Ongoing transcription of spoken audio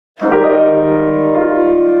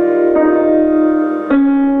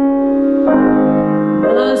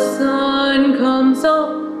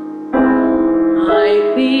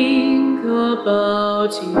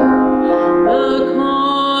about you. The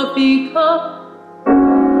coffee cup,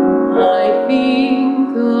 I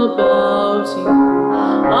think about you.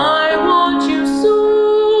 I want you so,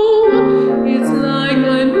 it's like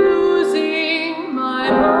I'm losing my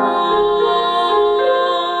mind.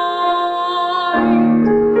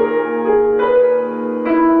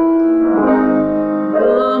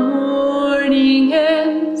 The morning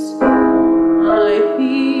ends, I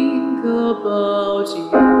think about you.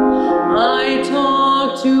 I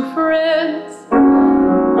talk to friends, I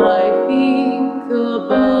think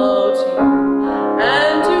about you.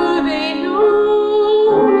 And do they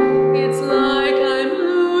know it's like I'm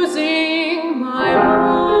losing my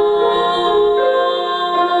mind?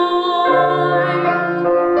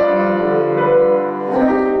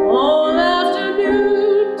 All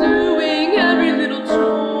afternoon doing every little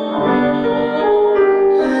chore,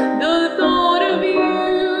 the thought of you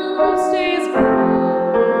stays bright.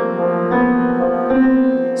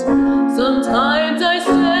 Sometimes I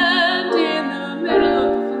stand in the middle of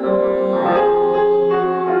the floor,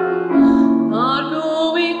 not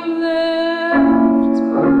going left,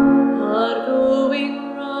 not going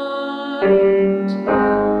right.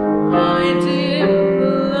 I dim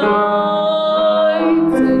the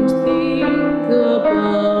lights and think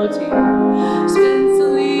about you. Spend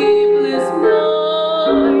sleepless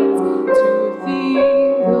nights to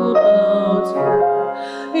think about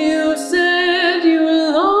you. You said you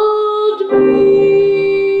loved me,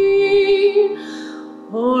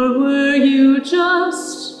 or were you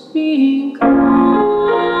just being kind?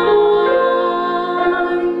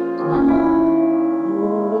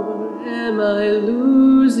 Or am I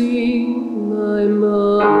losing my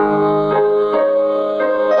mind?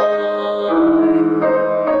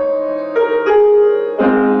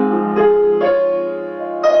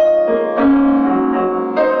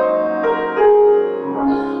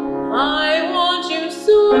 I want you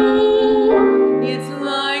so, it's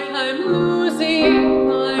like I'm losing